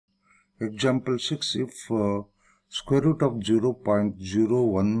Example 6, if square root of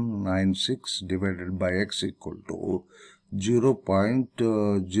 0.0196 divided by x equal to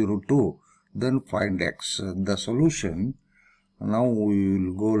 0.02, then find x. The solution, now we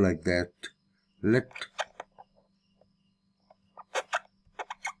will go like that. Let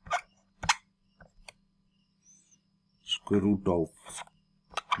square root of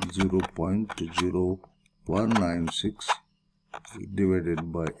 0.0196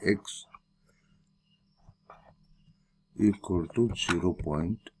 divided by x equal to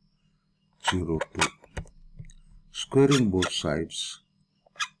 0.02. Squaring both sides,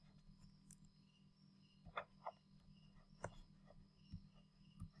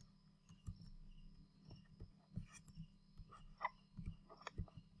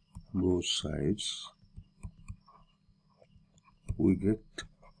 we get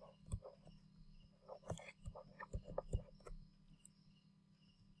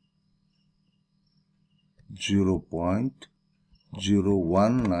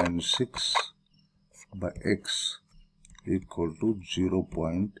 0.0196 by x equal to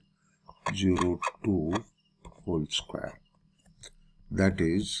 0.02 whole square. That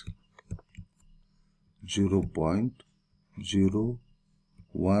is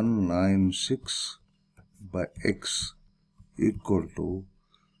 0.0196 by x equal to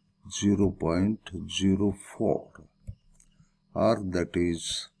 0.04, or that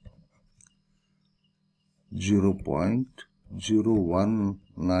is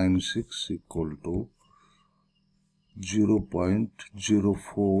 0.0196 equal to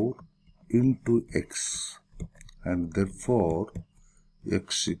 0.04 into x, and therefore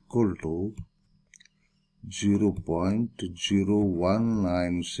x equal to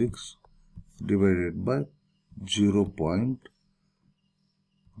 0.0196 divided by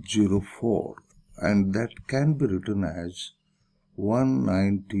 0.04, and that can be written as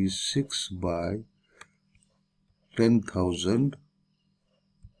 196 by 10,000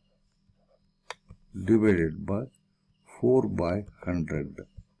 divided by 4 by 100.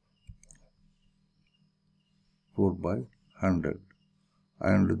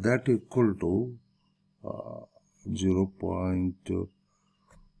 And that equal to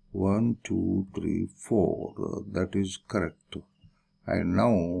 0.1234. That is correct. And now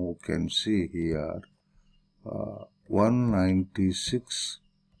you can see here 196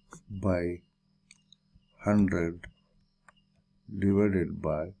 by 100 divided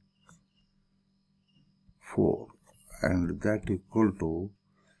by 4, and that equal to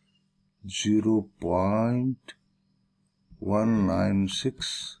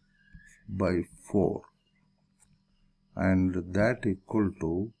 0.196 by 4, and that equal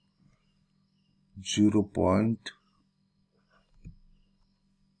to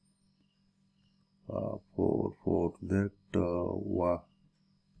 0.44, that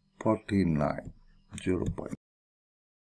 49, 0.